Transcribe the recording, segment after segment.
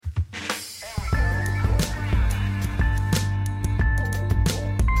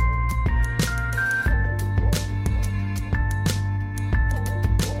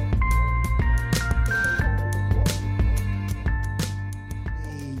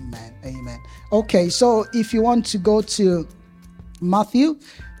Amen. Okay, so if you want to go to Matthew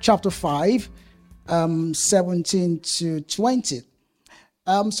chapter 5, 17 to 20.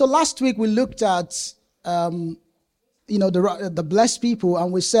 So last week we looked at, the blessed people,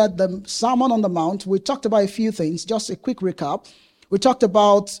 and we said the Sermon on the Mount. We talked about a few things, just a quick recap. We talked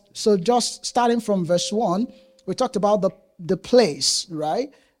about, so just starting from verse 1, we talked about the place, right?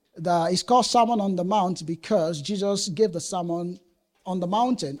 It's called Sermon on the Mount because Jesus gave the sermon on the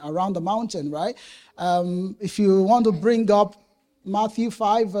mountain, around the mountain, right? If you want to bring up Matthew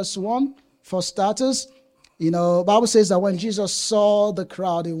 5, verse 1, for starters, the Bible says that when Jesus saw the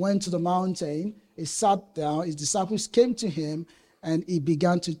crowd, he went to the mountain, he sat down, his disciples came to him, and he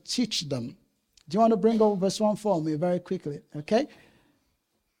began to teach them. Do you want to bring up verse 1 for me very quickly? Okay?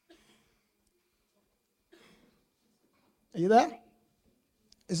 Are you there?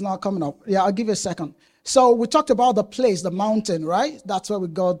 It's not coming up. Yeah, I'll give you a second. So we talked about the place, the mountain, right? That's where we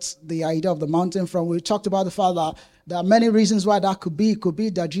got the idea of the mountain from. We talked about the fact that there are many reasons why that could be. It could be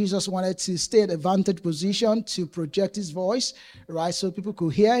that Jesus wanted to stay at a vantage position to project his voice, right? So people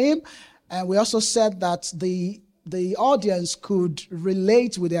could hear him. And we also said that the audience could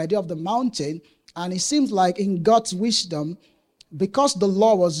relate with the idea of the mountain. And it seems like in God's wisdom, because the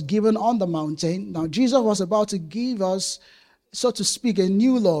law was given on the mountain, now Jesus was about to give us, so to speak, a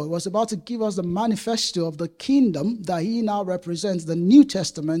new law. He was about to give us the manifesto of the kingdom that he now represents, the New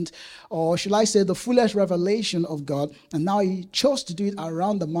Testament, or should I say the fullest revelation of God. And now he chose to do it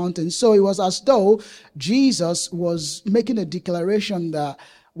around the mountain. So it was as though Jesus was making a declaration that,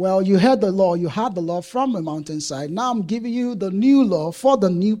 well, you heard the law, you had the law from the mountainside. Now I'm giving you the new law for the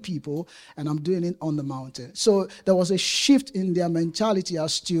new people, and I'm doing it on the mountain. So there was a shift in their mentality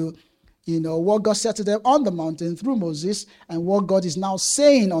as to what God said to them on the mountain through Moses, and what God is now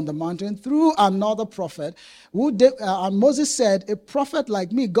saying on the mountain through another prophet. And Moses said, a prophet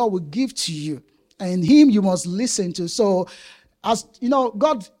like me, God will give to you, and him you must listen to. So, as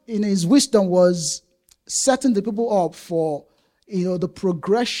God in his wisdom was setting the people up for, the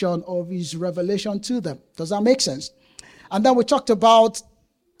progression of his revelation to them. Does that make sense? And then we talked about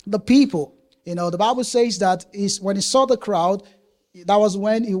the people. The Bible says that when he saw the crowd, that was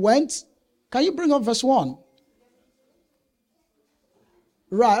when he went. Can you bring up verse 1?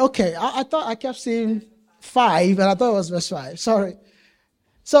 Right, okay. I thought I kept saying 5, and I thought it was verse 5. Sorry.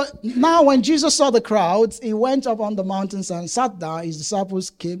 So now when Jesus saw the crowds, he went up on the mountains and sat down. His disciples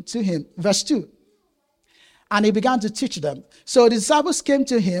came to him. Verse 2. And he began to teach them. So the disciples came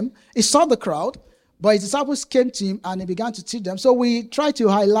to him. He saw the crowd, but his disciples came to him and he began to teach them. So we try to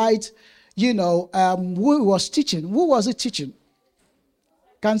highlight, who he was teaching. Who was he teaching?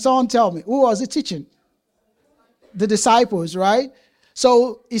 Can someone tell me? Who was he teaching? The disciples, right?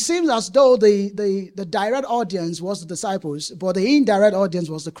 So it seems as though the direct audience was the disciples, but the indirect audience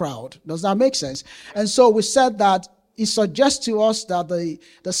was the crowd. Does that make sense? And so we said that it suggests to us that the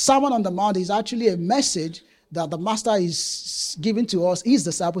Sermon on the Mount is actually a message that the master is giving to us, his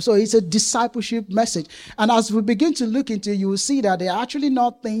disciples. So it's a discipleship message. And as we begin to look into it, you will see that they are actually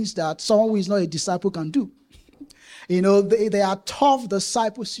not things that someone who is not a disciple can do. They are tough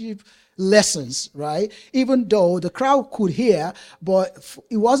discipleship lessons, right? Even though the crowd could hear, but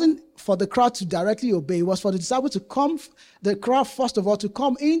it wasn't for the crowd to directly obey. It was for the disciples to come, the crowd first of all, to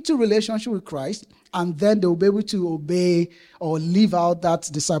come into relationship with Christ, and then they'll be able to obey or live out that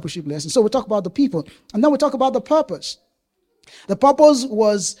discipleship lesson. So we talk about the people, and then we talk about the purpose. The purpose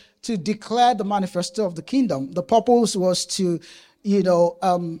was to declare the manifesto of the kingdom. The purpose was to,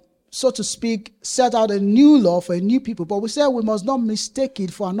 so to speak, set out a new law for a new people. But we said we must not mistake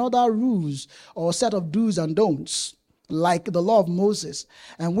it for another rules or set of do's and don'ts, like the law of Moses,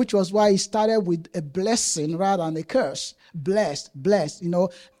 and which was why he started with a blessing rather than a curse. Blessed.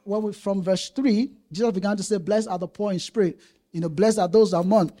 From verse 3, Jesus began to say, blessed are the poor in spirit. Blessed are those that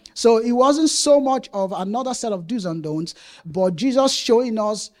mourn. So it wasn't so much of another set of do's and don'ts, but Jesus showing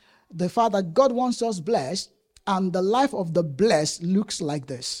us the fact that God wants us blessed, and the life of the blessed looks like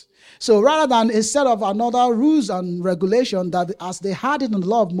this. So rather than a set of another rules and regulation that as they had it in the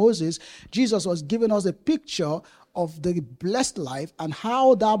law of Moses, Jesus was giving us a picture of the blessed life and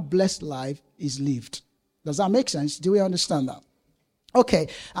how that blessed life is lived. Does that make sense? Do we understand that? Okay,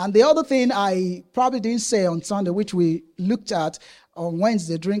 and the other thing I probably didn't say on Sunday, which we looked at on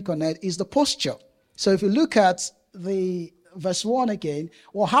Wednesday during Connect, is the posture. So if you look at the verse 1 again,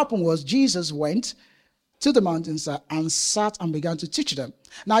 what happened was Jesus went to the mountainside and sat and began to teach them.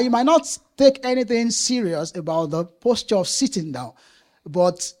 Now, you might not take anything serious about the posture of sitting down,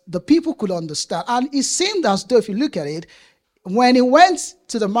 but the people could understand. And it seemed as though, if you look at it, when he went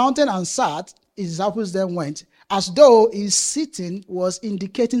to the mountain and sat, his disciples then went. as though his sitting was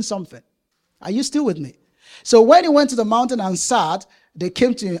indicating something. Are you still with me? So when he went to the mountain and sat, they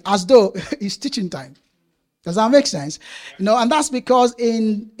came to him as though it's teaching time. Does that make sense? And that's because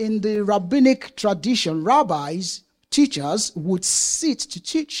in the rabbinic tradition, rabbis, teachers would sit to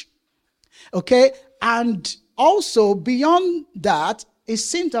teach. Okay? And also beyond that, it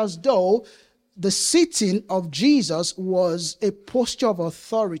seemed as though the sitting of Jesus was a posture of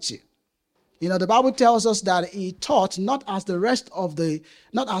authority. The Bible tells us that he taught not as the rest of the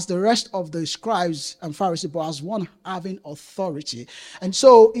scribes and Pharisees, but as one having authority. And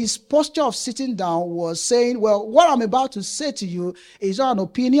so his posture of sitting down was saying, well, what I'm about to say to you is not an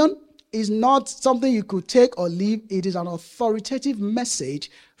opinion, is not something you could take or leave. It is an authoritative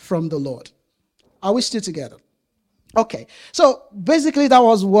message from the Lord. Are we still together? Okay. So basically that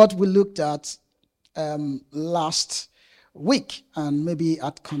was what we looked at last week, and maybe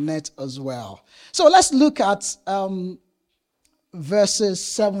at Connect as well. So let's look at verses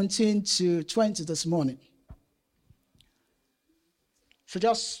 17 to 20 this morning. So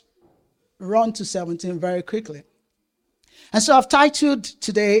just run to 17 very quickly. And so I've titled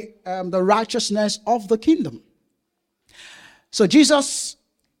today, The Righteousness of the Kingdom. So Jesus,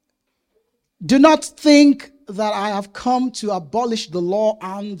 do not think that I have come to abolish the law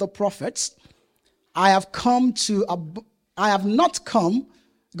and the prophets. I have not come,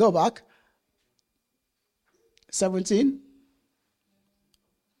 go back, 17.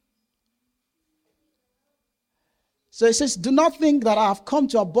 So it says, do not think that I have come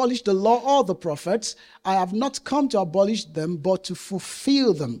to abolish the law or the prophets. I have not come to abolish them, but to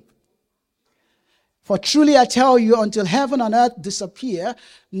fulfill them. For truly I tell you, until heaven and earth disappear,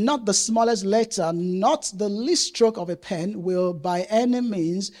 not the smallest letter, not the least stroke of a pen will by any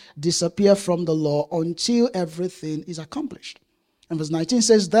means disappear from the law until everything is accomplished. And verse 19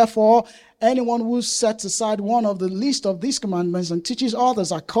 says, therefore, anyone who sets aside one of the least of these commandments and teaches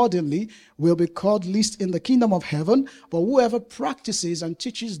others accordingly will be called least in the kingdom of heaven. But whoever practices and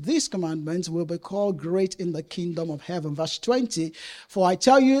teaches these commandments will be called great in the kingdom of heaven. Verse 20, for I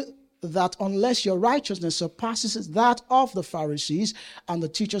tell you that unless your righteousness surpasses that of the Pharisees and the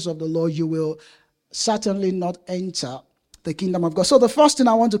teachers of the law, you will certainly not enter the kingdom of God. So the first thing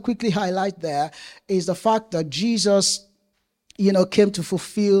I want to quickly highlight there is the fact that Jesus, came to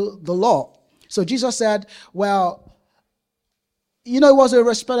fulfill the law. So Jesus said, well, he was a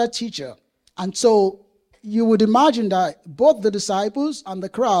respected teacher. And so you would imagine that both the disciples and the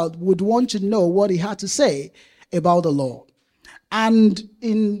crowd would want to know what he had to say about the law. And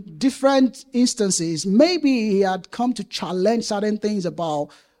in different instances, maybe he had come to challenge certain things about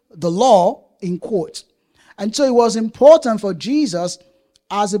the law in quote. And so it was important for Jesus,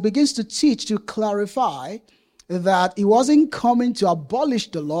 as he begins to teach, to clarify that he wasn't coming to abolish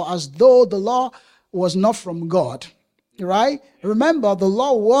the law as though the law was not from God, right? Remember, the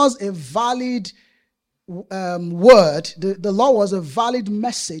law was a valid word. The law was a valid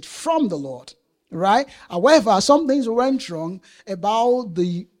message from the Lord. Right? However, some things went wrong about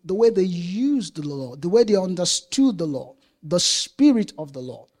the way they used the law, the way they understood the law, the spirit of the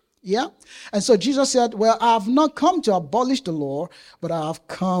law. Yeah? And so Jesus said, well, I have not come to abolish the law, but I have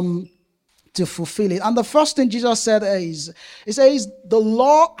come to fulfill it. And the first thing Jesus said is, he says, the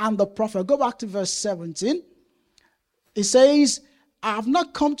law and the prophet. Go back to verse 17. It says, I have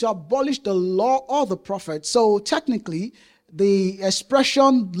not come to abolish the law or the prophet. So technically, the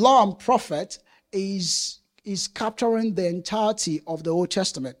expression law and prophet is capturing the entirety of the Old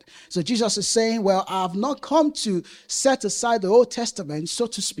Testament. So Jesus is saying, well, I have not come to set aside the Old Testament, so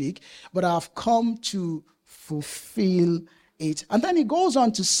to speak, but I have come to fulfill it. And then he goes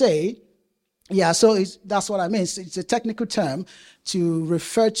on to say, so that's what I mean. It's a technical term to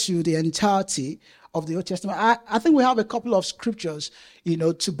refer to the entirety of the Old Testament. I think we have a couple of scriptures,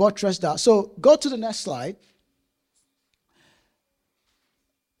 to buttress that. So go to the next slide.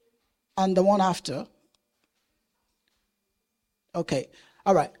 And the one after. Okay.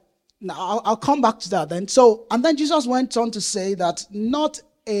 All right. Now I'll come back to that then. So, and then Jesus went on to say that not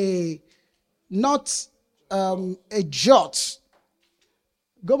a jot.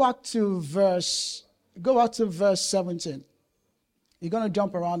 Go back to verse 17. You're going to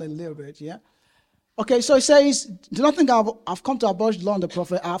jump around a little bit, yeah? Okay, so it says, do not think I've come to abolish the law and the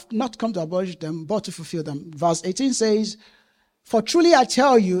prophet. I have not come to abolish them, but to fulfill them. Verse 18 says, for truly I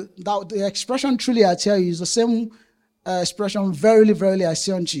tell you, that the expression truly I tell you is the same expression, verily, verily I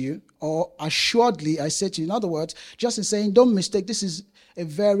say unto you, or assuredly I say to you. In other words, just in saying, don't mistake, this is a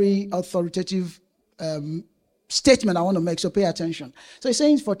very authoritative statement I want to make, so pay attention. So he's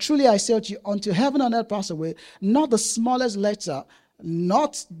saying, for truly I say unto you, until heaven and earth pass away, not the smallest letter,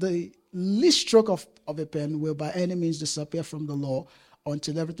 not the least stroke of a pen will by any means disappear from the law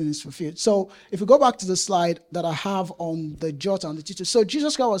until everything is fulfilled. So if we go back to the slide that I have on the jot and the tittle. So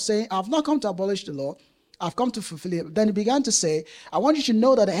Jesus Christ was saying, I've not come to abolish the law, I've come to fulfill it. Then he began to say, I want you to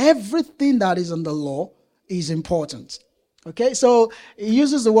know that everything that is in the law is important. Okay, so he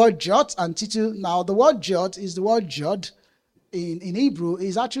uses the word jot and tittle. Now the word jot is the word jod in Hebrew,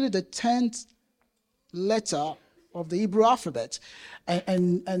 is actually the 10th letter of the Hebrew alphabet.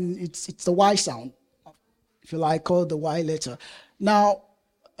 And it's the Y sound, if you like, called the Y letter. Now,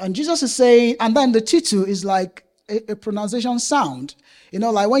 and Jesus is saying, and then the tittle is like a pronunciation sound. You know,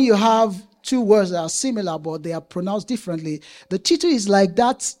 like when you have two words that are similar, but they are pronounced differently. The tittle is like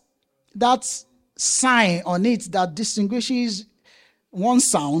that sign on it that distinguishes one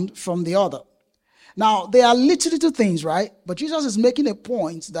sound from the other. Now, they are little things, right? But Jesus is making a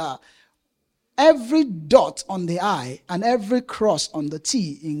point that every dot on the I and every cross on the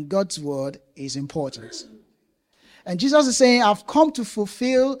T in God's word is important. And Jesus is saying, I've come to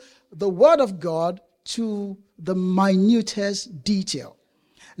fulfill the word of God to the minutest detail.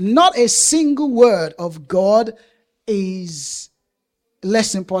 Not a single word of God is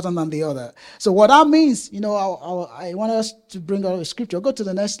less important than the other. So what that means, you know, I want us to bring out a scripture. Go to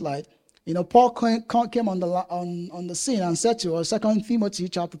the next slide. You know, Paul came on the scene and said to us, 2 Timothy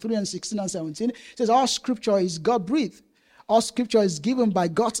chapter 3 and 16 and 17, says, all scripture is God-breathed. All scripture is given by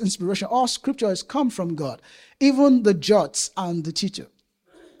God's inspiration. All scripture has come from God. Even the jots and the tittle.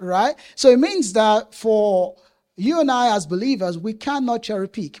 Right? So it means that for you and I as believers, we cannot cherry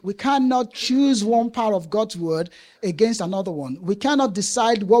pick. We cannot choose one part of God's word against another one. We cannot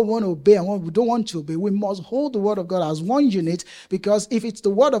decide what we want to obey and what we don't want to obey. We must hold the word of God as one unit, because if it's the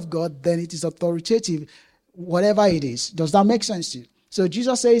word of God, then it is authoritative, whatever it is. Does that make sense to you? So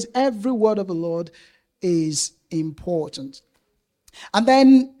Jesus says every word of the Lord is important. And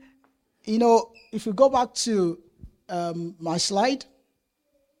then, you know, if we go back to my slide.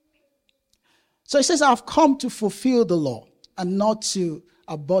 So it says, I've come to fulfill the law and not to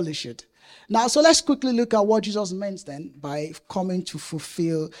abolish it. Now, so let's quickly look at what Jesus meant then by coming to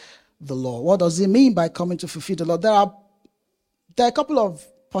fulfill the law. What does he mean by coming to fulfill the law? There are a couple of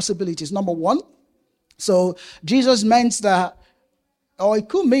possibilities. Number one, so Jesus meant that, or it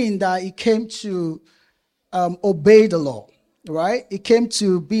could mean that he came to obey the law, right? He came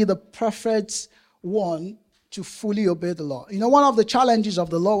to be the perfect one to fully obey the law. You know, one of the challenges of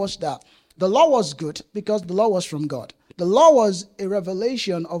the law was that the law was good because the law was from God. The law was a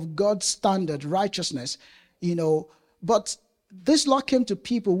revelation of God's standard righteousness, you know, but this law came to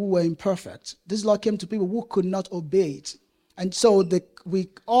people who were imperfect. This law came to people who could not obey it. And so we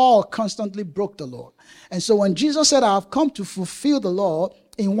all constantly broke the law. And so when Jesus said, I've come to fulfill the law,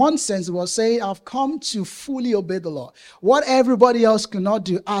 in one sense, he was saying, I've come to fully obey the law. What everybody else could not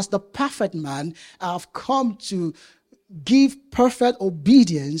do, as the perfect man, I've come to give perfect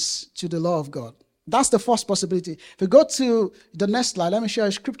obedience to the law of God. That's the first possibility. If we go to the next slide, let me share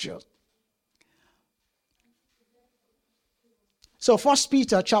a scripture. So 1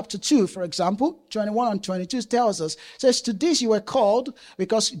 Peter chapter 2, for example, 21 and 22 tells us, says, to this you were called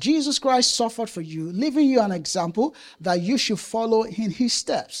because Jesus Christ suffered for you, leaving you an example that you should follow in his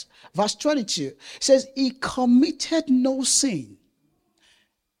steps. Verse 22 says, he committed no sin,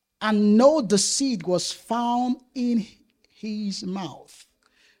 and no deceit was found in his mouth.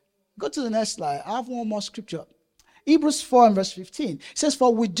 Go to the next slide. I have one more scripture. Hebrews 4 and verse 15 says,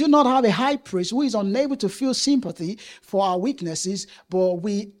 for we do not have a high priest who is unable to feel sympathy for our weaknesses, but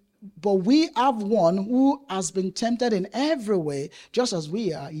we have one who has been tempted in every way, just as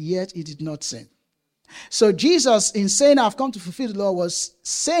we are, yet he did not sin. So Jesus, in saying, I've come to fulfill the law, was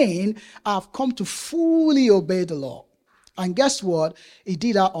saying, I've come to fully obey the law. And guess what? He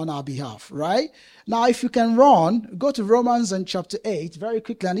did that on our behalf, right? Now, if you can go to Romans and chapter 8 very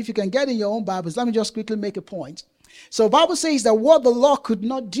quickly. And if you can get in your own Bibles, let me just quickly make a point. So the Bible says that what the law could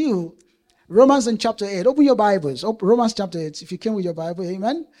not do, Romans and chapter 8. Open your Bibles. Romans chapter 8, if you came with your Bible,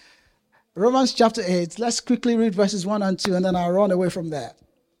 amen? Romans chapter 8. Let's quickly read verses 1 and 2, and then I'll run away from there.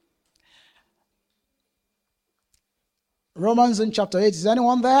 Romans in chapter 8. Is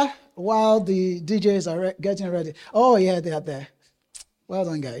anyone there? While the DJs are getting ready. Oh, yeah, they are there. Well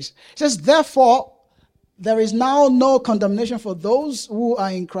done, guys. It says, therefore, there is now no condemnation for those who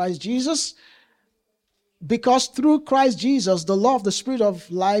are in Christ Jesus, because through Christ Jesus, the law of the Spirit of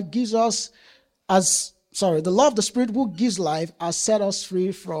life the law of the Spirit who gives life has set us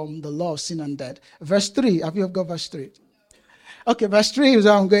free from the law of sin and death. Verse 3. Have you got verse 3? Okay, verse 3 is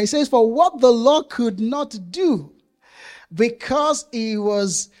where I'm going. It says, for what the law could not do, because it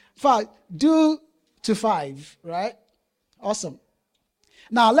was 5, do to 5, right? Awesome.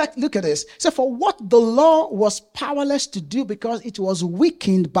 Now, look at this. So, for what the law was powerless to do because it was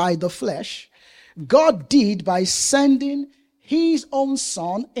weakened by the flesh, God did by sending his own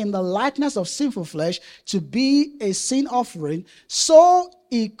son in the likeness of sinful flesh to be a sin offering, so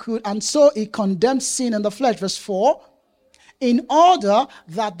he condemned sin in the flesh. Verse 4, in order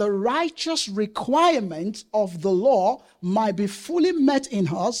that the righteous requirement of the law might be fully met in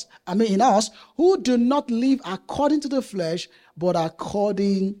us who do not live according to the flesh, but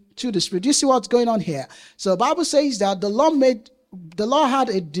according to the Spirit. Do you see what's going on here? So the Bible says that the law had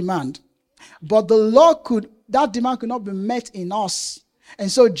a demand, but that demand could not be met in us.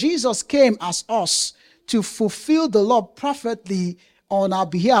 And so Jesus came as us to fulfill the law perfectly on our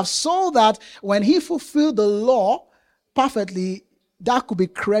behalf, so that when he fulfilled the law perfectly, that could be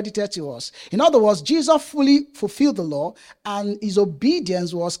credited to us. In other words, Jesus fully fulfilled the law, and his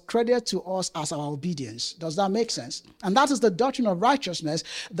obedience was credited to us as our obedience. Does that make sense? And that is the doctrine of righteousness,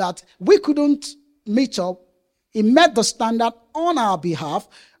 that we couldn't meet up. He met the standard on our behalf.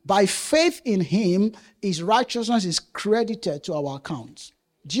 By faith in him, his righteousness is credited to our accounts.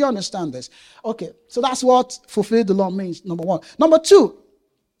 Do you understand this? Okay, so that's what fulfill the law means, number one. Number two,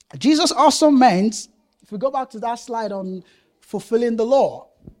 Jesus also meant, if we go back to that slide on fulfilling the law.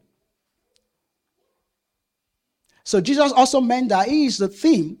 So Jesus also meant that he is the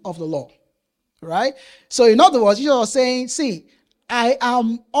theme of the law, right? So in other words, Jesus was saying, see, I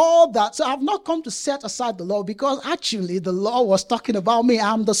am all that. So I've not come to set aside the law, because actually the law was talking about me.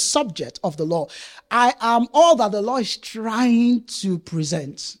 I'm the subject of the law. I am all that the law is trying to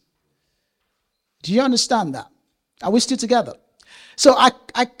present. Do you understand that? Are we still together? So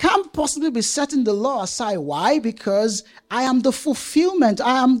I can't possibly be setting the law aside. Why? Because I am the fulfillment.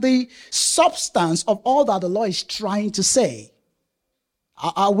 I am the substance of all that the law is trying to say.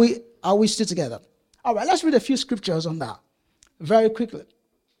 Are we still together? All right, let's read a few scriptures on that very quickly.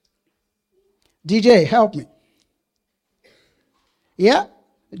 DJ, help me. Yeah?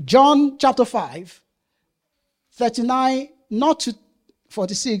 John chapter 5, 39, not to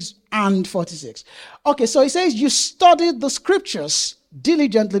 46 and 46. Okay, so he says, you studied the scriptures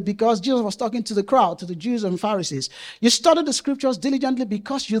diligently, because Jesus was talking to the crowd, to the Jews and Pharisees. You studied the scriptures diligently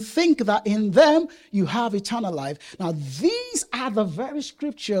because you think that in them you have eternal life. Now, these are the very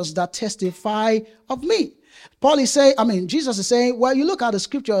scriptures that testify of me. Jesus is saying, well, you look at the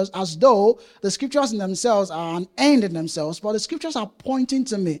scriptures as though the scriptures in themselves are an end in themselves, but the scriptures are pointing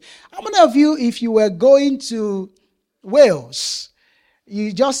to me. How many of you, if you were going to Wales,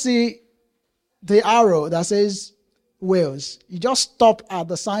 you just see the arrow that says Wales, you just stop at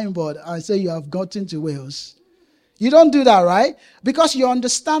the signboard and say you have gotten to Wales? You don't do that, right? Because you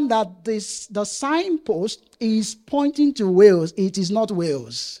understand that the signpost is pointing to Wales. It is not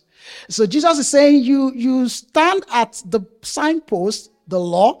Wales. So Jesus is saying you stand at the signpost, the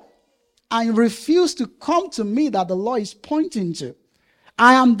law, and refuse to come to me that the law is pointing to.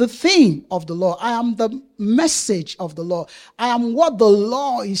 I am the theme of the law. I am the message of the law. I am what the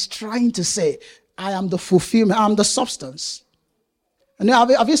law is trying to say. I am the fulfillment. I am the substance. And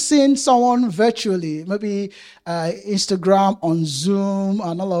have you seen someone virtually, maybe Instagram, on Zoom,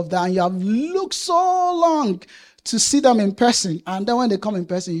 and all of that, and you have looked so long to see them in person, and then when they come in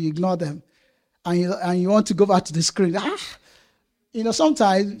person, you ignore them, and you want to go back to the screen.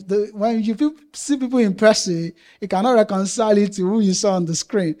 Sometimes when you see people in person, you cannot reconcile it to who you saw on the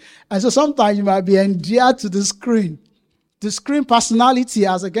screen. And so sometimes you might be endeared to the screen personality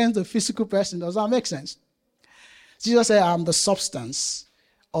as against the physical person. Does that make sense? Jesus said, I am the substance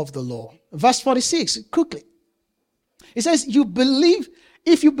of the law. Verse 46, quickly. It says,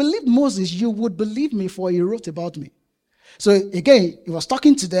 if you believed Moses, you would believe me, for he wrote about me. So again, he was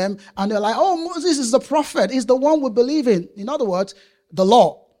talking to them, and they're like, oh, Moses is the prophet. He's the one we believe in. In other words, the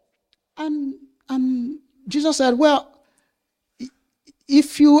law. And Jesus said, well,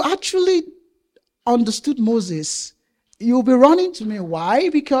 if you actually understood Moses, you'll be running to me. Why?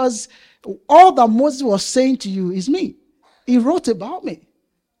 Because all that Moses was saying to you is me. He wrote about me.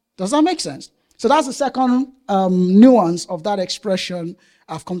 Does that make sense? So that's the second nuance of that expression,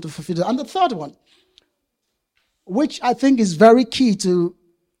 I've come to fulfill. And the third one, which I think is very key to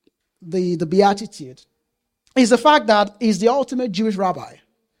the Beatitude, is the fact that he's the ultimate Jewish rabbi.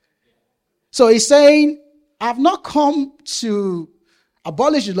 So he's saying, I've not come to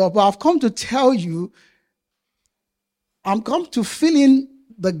abolish the law, but I've come to tell you, I'm come to fill in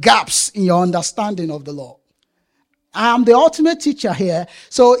the gaps in your understanding of the law. I am the ultimate teacher here.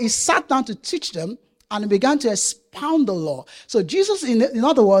 So he sat down to teach them, and he began to expound the law. So Jesus, in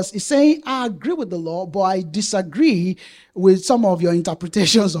other words, is saying, I agree with the law, but I disagree with some of your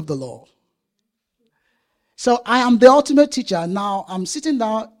interpretations of the law. So I am the ultimate teacher. Now I'm sitting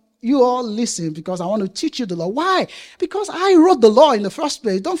down. You all listen because I want to teach you the law. Why? Because I wrote the law in the first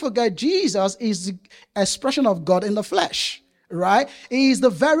place. Don't forget, Jesus is the expression of God in the flesh, right? He is the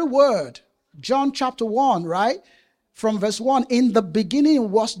very word. John chapter 1, right? From verse 1, in the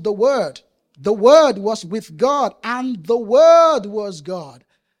beginning was the Word. The Word was with God, and the Word was God.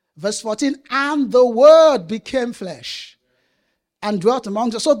 Verse 14, and the Word became flesh and dwelt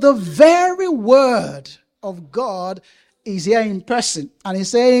among us. So the very Word of God is here in person. And he's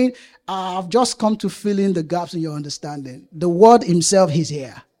saying, I've just come to fill in the gaps in your understanding. The Word himself is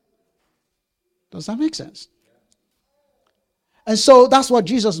here. Does that make sense? And so that's what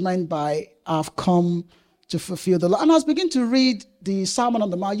Jesus meant by, I've come to fulfill the law. And as I begin to read the Sermon on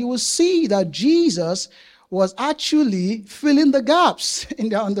the Mount, you will see that Jesus was actually filling the gaps in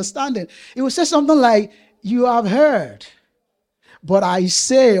their understanding. He will say something like, you have heard, but I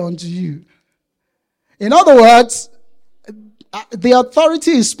say unto you. In other words, the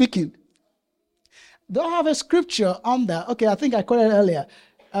authority is speaking. Do I have a scripture on that? Okay, I think I quoted it earlier.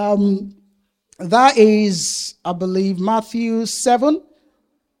 That is, I believe, Matthew 7.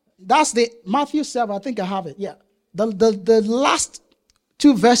 That's the Matthew 7. I think I have it. Yeah. The last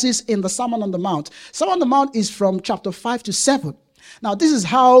two verses in the Sermon on the Mount. Sermon on the Mount is from chapter 5 to 7. Now, this is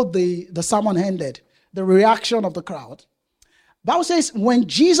how the sermon ended, the reaction of the crowd. Bible says, when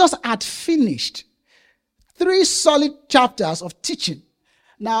Jesus had finished 3 solid chapters of teaching.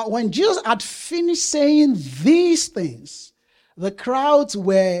 Now, when Jesus had finished saying these things, the crowds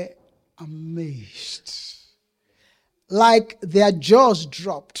were amazed. Like their jaws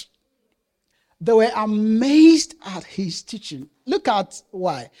dropped. They were amazed at his teaching. Look at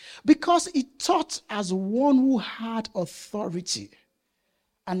why. Because he taught as one who had authority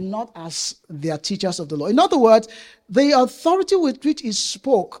and not as their teachers of the law. In other words, the authority with which he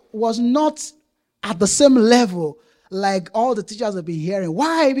spoke was not at the same level like all the teachers have been hearing.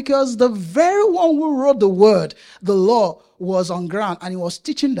 Why? Because the very one who wrote the word, the law, was on ground and he was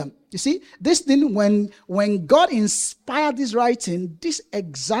teaching them. You see, this thing, when God inspired this writing, this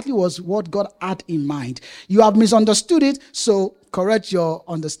exactly was what God had in mind. You have misunderstood it, so correct your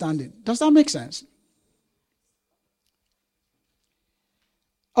understanding. Does that make sense?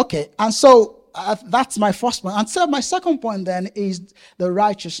 Okay, and so that's my first point. And so my second point then is the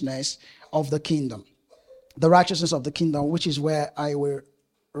righteousness of the kingdom. The righteousness of the kingdom, which is where I will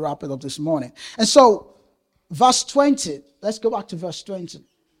wrap it up this morning. And so, verse 20. Let's go back to verse 20.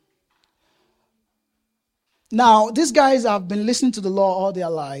 Now, these guys have been listening to the law all their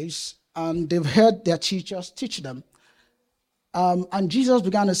lives, and they've heard their teachers teach them. And Jesus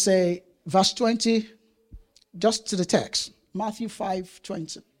began to say, verse 20, just to the text, Matthew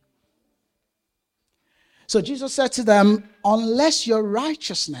 5:20. So Jesus said to them, unless your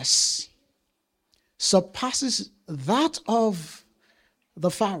righteousness surpasses that of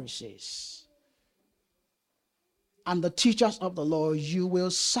the Pharisees and the teachers of the law, you will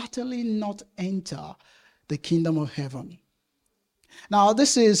certainly not enter the kingdom of heaven. Now,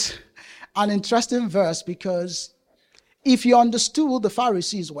 this is an interesting verse because if you understood who the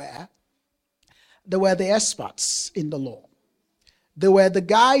Pharisees were, they were the experts in the law. They were the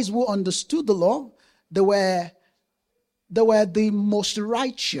guys who understood the law. They were the most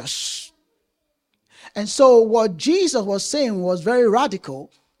righteous. And so what Jesus was saying was very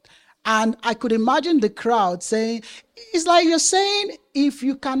radical. And I could imagine the crowd saying, it's like you're saying if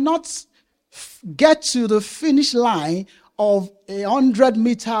you cannot get to the finish line of a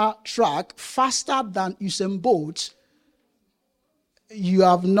 100-meter track faster than Usain Bolt, you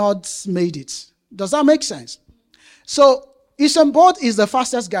have not made it. Does that make sense? So Usain Bolt is the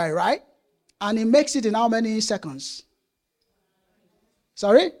fastest guy, right? And he makes it in how many seconds?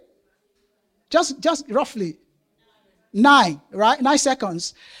 Sorry? Just roughly 9, right? 9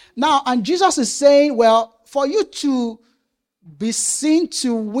 seconds. Now, and Jesus is saying, well, for you to be seen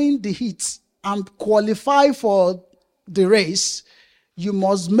to win the heat and qualify for the race, you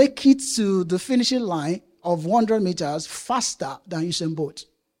must make it to the finishing line of 100 meters faster than Usain Bolt.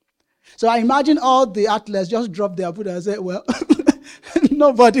 So I imagine all the athletes just drop their foot and say, well,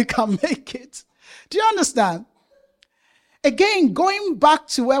 nobody can make it. Do you understand? Again, going back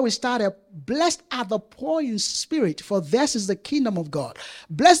to where we started, blessed are the poor in spirit, for theirs is the kingdom of God.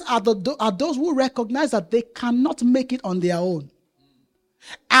 Blessed are those who recognize that they cannot make it on their own.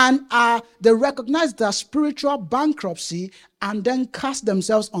 And they recognize their spiritual bankruptcy and then cast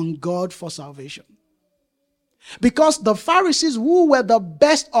themselves on God for salvation. Because the Pharisees, who were the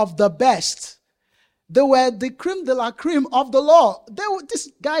best of the best, they were the creme de la creme of the law.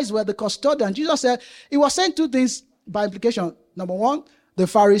 These guys were the custodians. Jesus said, he was saying 2 things by implication. Number 1, the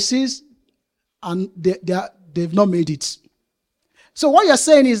Pharisees and they've not made it. So what you're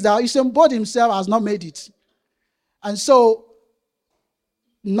saying is that Usain Bolt himself has not made it. And so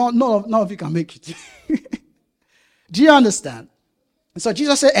none of you can make it. Do you understand? So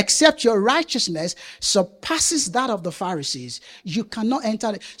Jesus said, except your righteousness surpasses that of the Pharisees, you cannot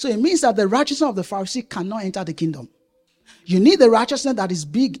enter. So it means that the righteousness of the Pharisee cannot enter the kingdom. You need the righteousness that is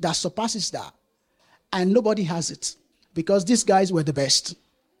big, that surpasses that. And nobody has it because these guys were the best.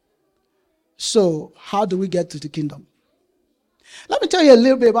 So how do we get to the kingdom? Let me tell you a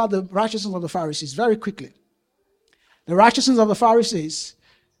little bit about the righteousness of the Pharisees very quickly. The righteousness of the Pharisees.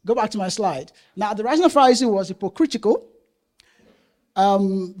 Go back to my slide. Now, the righteousness of the Pharisees was hypocritical.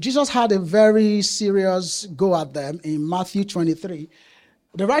 Jesus had a very serious go at them in Matthew 23.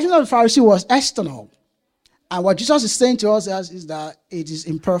 The righteousness of the Pharisee was external. And what Jesus is saying to us is that it is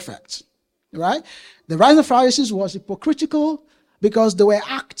imperfect. Right? The righteousness of the Pharisees was hypocritical because they were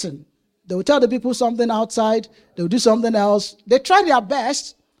acting. They would tell the people something outside. They would do something else. They tried their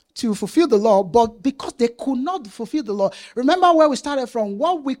best to fulfill the law, but because they could not fulfill the law. Remember where we started from.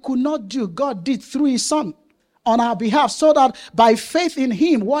 What we could not do, God did through his son on our behalf, so that by faith in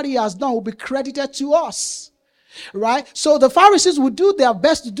him, what he has done will be credited to us. Right? So the Pharisees would do their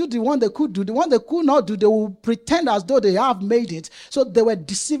best to do the one they could do. The one they could not do, they would pretend as though they have made it. So they were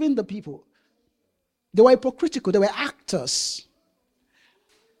deceiving the people. They were hypocritical. They were actors.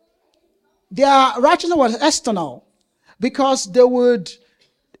 Their righteousness was external because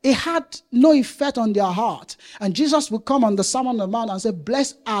it had no effect on their heart. And Jesus would come on the Sermon on the Mount and say,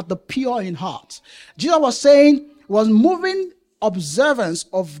 blessed are the pure in heart. Jesus was moving observance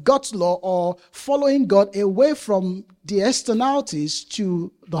of God's law or following God away from the externalities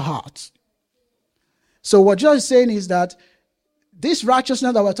to the heart. So what Jesus is saying is that this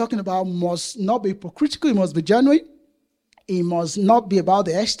righteousness that we're talking about must not be hypocritical, it must be genuine. It must not be about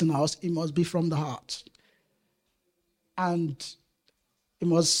the externals, it must be from the heart. And it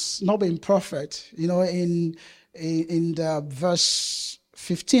must not be imperfect. You know, in the verse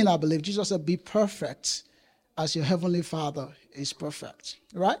 15, I believe, Jesus said, be perfect as your heavenly Father is perfect.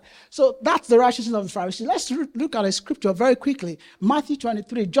 Right? So that's the righteousness of the Pharisees. Let's look at a scripture very quickly. Matthew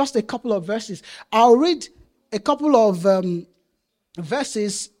 23, just a couple of verses. I'll read a couple of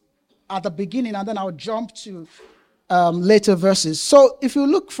verses at the beginning, and then I'll jump to later verses. So if you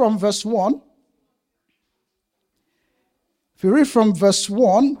look from verse 1, if you read from verse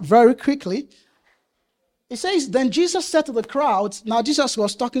 1 very quickly, it says, then Jesus said to the crowds, now Jesus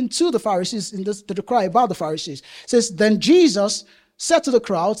was talking to the Pharisees to the crowd about the Pharisees. It says, then Jesus said to the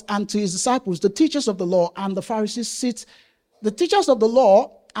crowds and to his disciples, the teachers of the law and the Pharisees sit, the teachers of the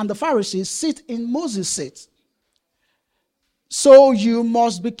law and the Pharisees sit in Moses' seat. So you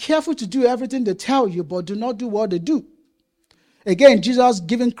must be careful to do everything they tell you, but do not do what they do. Again, Jesus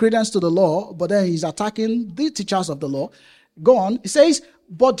giving credence to the law, but then he's attacking the teachers of the law. Go on. He says,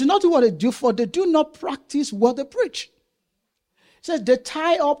 but do not do what they do, for they do not practice what they preach. He says they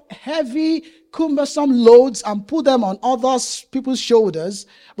tie up heavy, cumbersome loads and put them on other people's shoulders,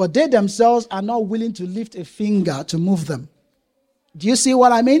 but they themselves are not willing to lift a finger to move them. Do you see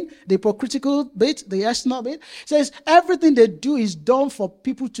what I mean? The hypocritical bit, the external bit. It says everything they do is done for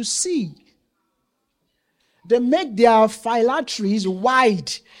people to see. They make their phylacteries wide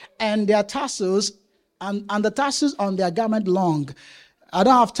and their tassels and the tassels on their garment long. I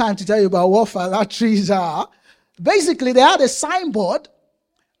don't have time to tell you about what phylacteries are. Basically, they had a signboard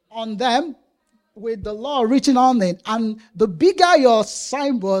on them with the law written on it. And the bigger your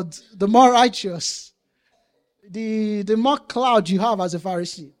signboard, the more righteous. The more clout you have as a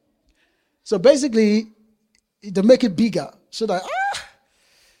Pharisee. So basically, they make it bigger. So that,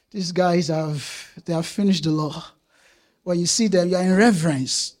 these guys have finished the law. When you see them, you're in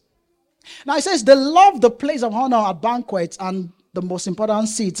reverence. Now it says they love the place of honor at banquets and the most important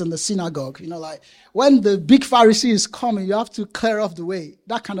seats in the synagogue. You know, like when the big Pharisee is coming, you have to clear off the way.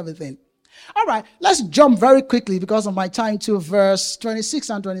 That kind of a thing. All right, let's jump very quickly because of my time to verse 26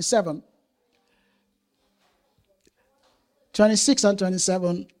 and 27. 26 and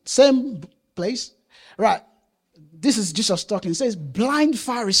 27, same place. Right. This is Jesus talking. It says, blind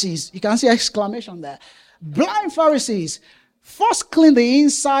Pharisees. You can see exclamation there. Blind Pharisees. First clean the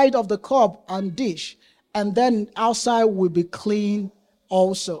inside of the cup and dish, and then outside will be clean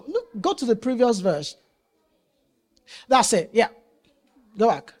also. Look, go to the previous verse. That's it. Yeah. Go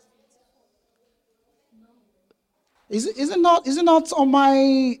back. Is it not on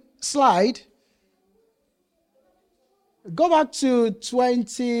my slide? Go back to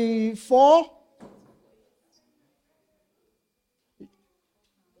 24.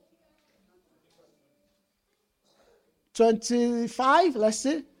 '25, let's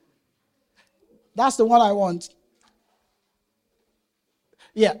see. That's the one I want.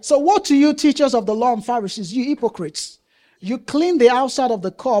 Yeah. So what to you, teachers of the law and Pharisees, you hypocrites? You clean the outside of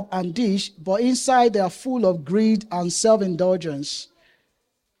the cup and dish, but inside they are full of greed and self-indulgence.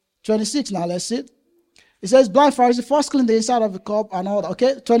 26 now, let's see it. It says, blind Pharisee, first clean the inside of the cup and all that.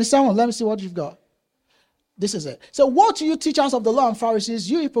 Okay, 27, let me see what you've got. This is it. So what to you, teachers of the law and Pharisees,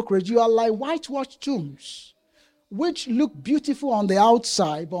 you hypocrites, you are like whitewashed tombs, which look beautiful on the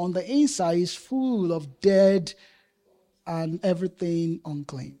outside, but on the inside is full of dead and everything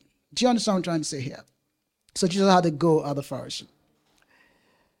unclean. Do you understand what I'm trying to say here? So Jesus had to go at the Pharisee.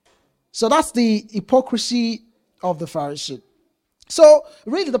 So that's the hypocrisy of the Pharisee. So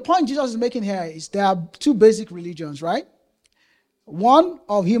really the point Jesus is making here is there are two basic religions, right? One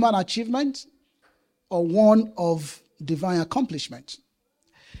of human achievement or one of divine accomplishment.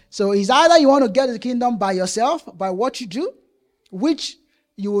 So it's either you want to get to the kingdom by yourself, by what you do, which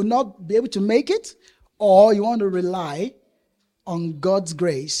you will not be able to make it, or you want to rely on God's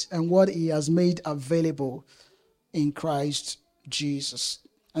grace and what he has made available in Christ Jesus.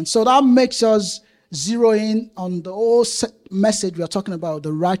 And so that makes us zero in on the whole message we are talking about,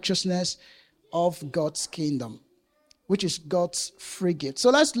 the righteousness of God's kingdom, which is God's free gift.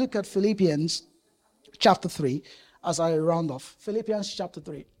 So let's look at Philippians chapter 3 as I round off. Philippians chapter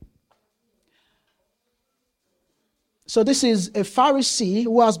 3. So this is a Pharisee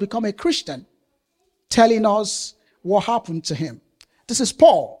who has become a Christian telling us what happened to him. This is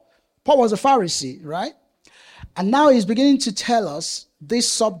Paul. Paul was a Pharisee, right? And now he's beginning to tell us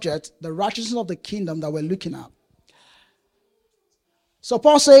this subject, the righteousness of the kingdom that we're looking at. So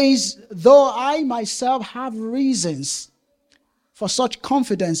Paul says, though I myself have reasons for such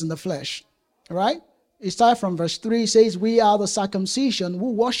confidence in the flesh, right? It starts from verse 3. It says, we are the circumcision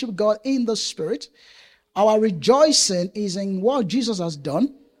who worship God in the spirit. Our rejoicing is in what Jesus has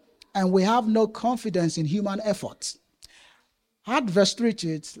done, and we have no confidence in human efforts. Add verse 3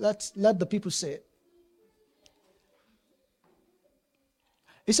 to it. Let the people say it.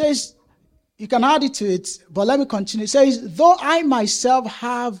 It says, you can add it to it, but let me continue. It says, though I myself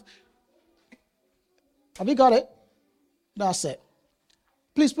have you got it? That's it.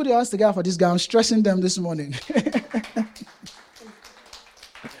 Please put your hands together for this guy. I'm stressing them this morning.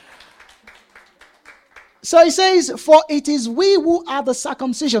 So it says, for it is we who are the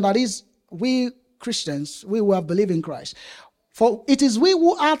circumcision, that is, we Christians, we who have believed in Christ. For it is we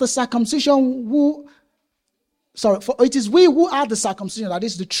who are the circumcision for it is we who are the circumcision, that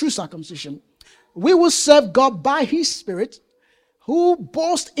is the true circumcision. We will serve God by his Spirit, who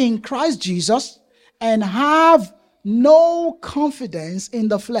boast in Christ Jesus and have no confidence in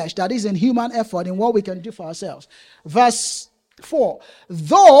the flesh, that is in human effort, in what we can do for ourselves. Verse 4,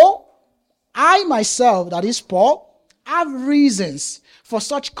 though I myself, that is Paul, have reasons for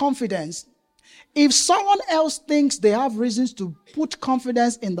such confidence. If someone else thinks they have reasons to put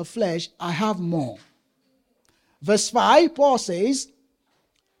confidence in the flesh, I have more. Verse 5, Paul says,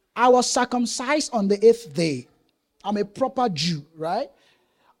 I was circumcised on the 8th day. I'm a proper Jew, right?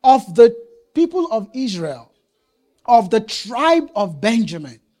 Of the people of Israel, of the tribe of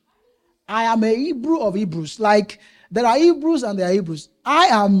Benjamin. I am a Hebrew of Hebrews. Like, there are Hebrews and there are Hebrews. I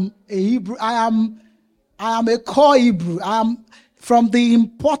am a Hebrew. I am a core Hebrew. I am from the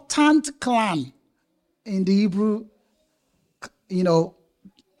important clan in the Hebrew,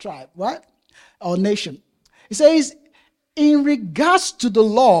 tribe, what? Or nation. It says, in regards to the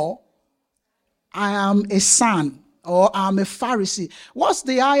law, I am a son, or I'm a Pharisee. What's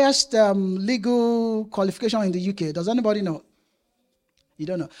the highest legal qualification in the UK? Does anybody know? You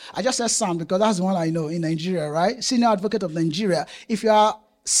don't know. I just said son because that's the one I know in Nigeria, right? Senior Advocate of Nigeria. If you are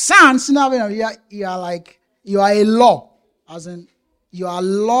son, senior advocate, you are a law, as in you are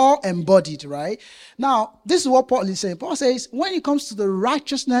law embodied, right? Now, this is what Paul is saying. Paul says, when it comes to the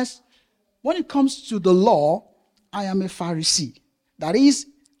righteousness, when it comes to the law, I am a Pharisee. That is,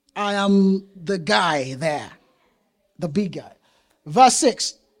 I am the guy there, the big guy. Verse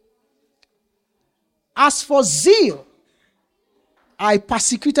 6. As for zeal, I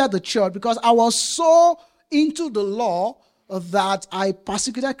persecuted the church because I was so into the law that I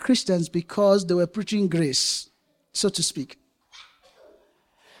persecuted Christians because they were preaching grace, so to speak.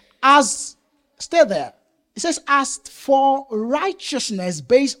 Stay there. It says, as for righteousness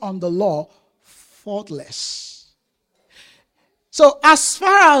based on the law, faultless. So as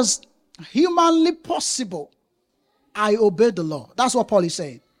far as humanly possible, I obey the law. That's what Paul is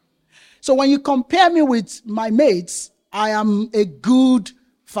saying. So when you compare me with my mates, I am a good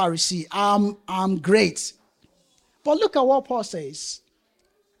Pharisee. I'm great. But look at what Paul says.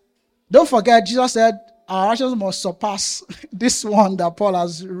 Don't forget, Jesus said, our righteousness must surpass this one that Paul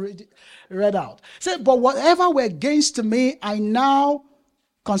has read out. Say, but whatever were gains to me, I now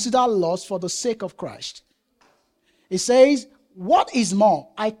consider loss for the sake of Christ. It says, what is more,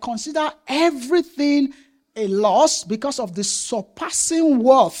 I consider everything a loss because of the surpassing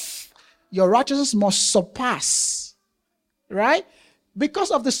worth your righteousness must surpass. Right?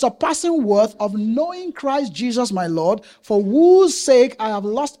 Because of the surpassing worth of knowing Christ Jesus my Lord, for whose sake I have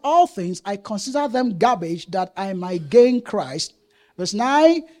lost all things, I consider them garbage that I might gain Christ. Verse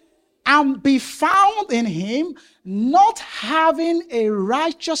 9, and be found in him, not having a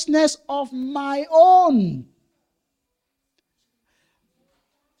righteousness of my own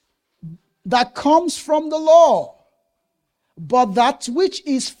that comes from the law, but that which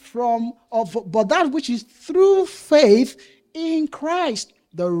is through faith in Christ,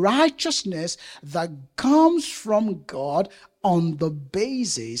 the righteousness that comes from God on the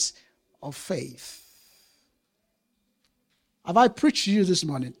basis of faith. Have I preached to you this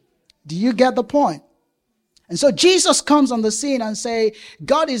morning? Do you get the point? And so Jesus comes on the scene and say,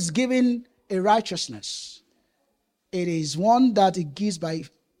 God is giving a righteousness. It is one that he gives by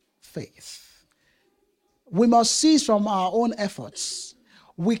faith. We must cease from our own efforts.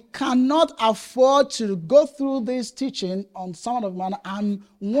 We cannot afford to go through this teaching on Son of Man and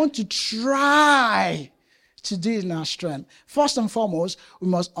want to try to do it in our strength. First and foremost, we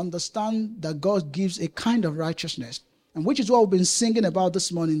must understand that God gives a kind of righteousness, and which is what we've been singing about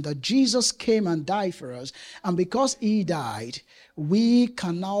this morning, that Jesus came and died for us. And because he died, we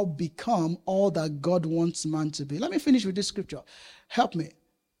can now become all that God wants man to be. Let me finish with this scripture. Help me.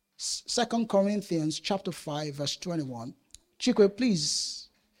 2 Corinthians chapter 5, verse 21. Chikwe, please.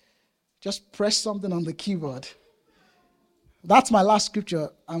 Just press something on the keyboard. That's my last scripture,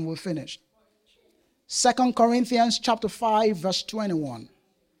 and we'll finish. 2 Corinthians chapter 5, verse 21.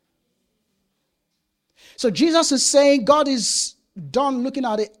 So Jesus is saying God is done looking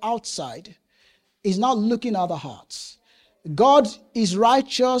at the outside. He's not looking at the hearts. God is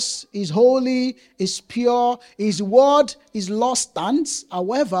righteous, is holy, is pure. His word is law stands.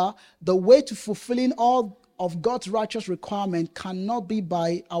 However, the way to fulfilling all of God's righteous requirement cannot be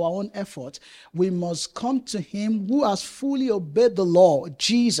by our own effort. We must come to him who has fully obeyed the law,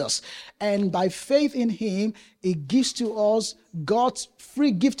 Jesus. And by faith in him, he gives to us God's free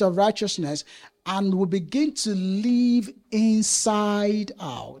gift of righteousness, and we begin to live inside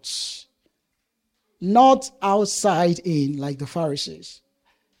out, not outside in like the Pharisees.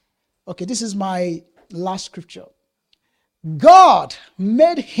 Okay, this is my last scripture. God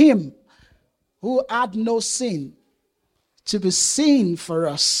made him who had no sin to be sin for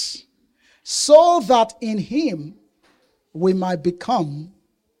us, so that in him we might become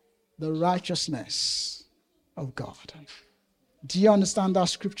the righteousness of God. Do you understand that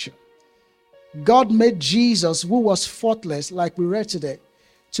scripture? God made Jesus, who was faultless, like we read today,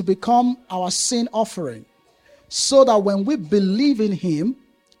 to become our sin offering, so that when we believe in him,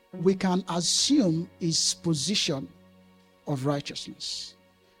 we can assume his position of righteousness.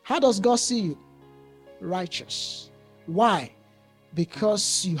 How does God see you? Righteous. Why?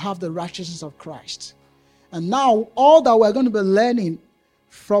 Because you have the righteousness of Christ. And now all that we're going to be learning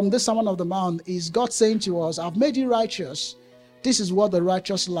from this Sermon of the Mount is God saying to us, I've made you righteous. This is what the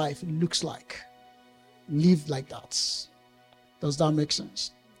righteous life looks like. Live like that. Does that make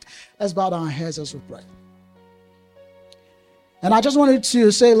sense? Let's bow down our heads as we pray. And I just wanted to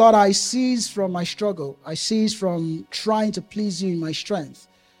say, Lord, I cease from my struggle. I cease from trying to please you in my strength.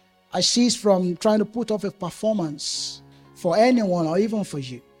 I cease from trying to put off a performance for anyone or even for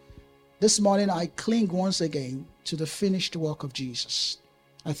you. This morning, I cling once again to the finished work of Jesus.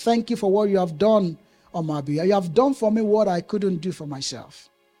 I thank you for what you have done on my behalf. You have done for me what I couldn't do for myself.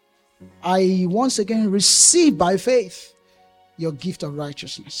 I once again receive by faith your gift of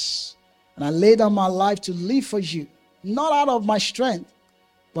righteousness. And I lay down my life to live for you, not out of my strength,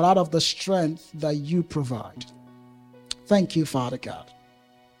 but out of the strength that you provide. Thank you, Father God.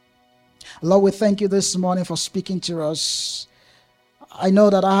 Lord, we thank you this morning for speaking to us. I know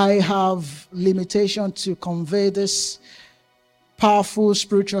that I have limitation to convey this powerful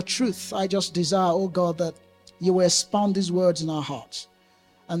spiritual truth. I just desire, oh God, that you will expound these words in our hearts,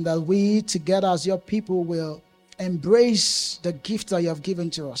 and that we together as your people will embrace the gift that you have given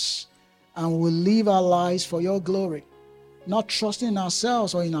to us, and will live our lives for your glory, not trusting in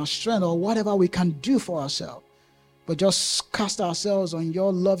ourselves or in our strength or whatever we can do for ourselves, but just cast ourselves on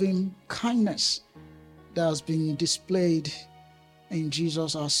your loving kindness that has been displayed in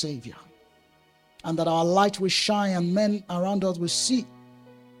Jesus our Savior. And that our light will shine and men around us will see,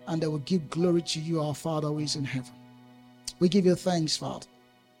 and they will give glory to you, our Father who is in heaven. We give you thanks, Father,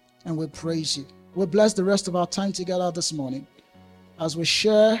 and we praise you. We bless the rest of our time together this morning as we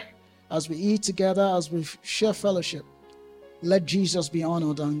share, as we eat together, as we share fellowship. Let Jesus be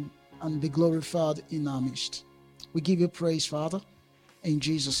honored and be glorified in our midst. We give you praise, Father, in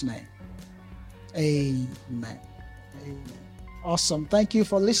Jesus' name. Amen. Amen. Awesome. Thank you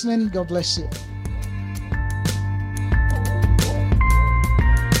for listening. God bless you.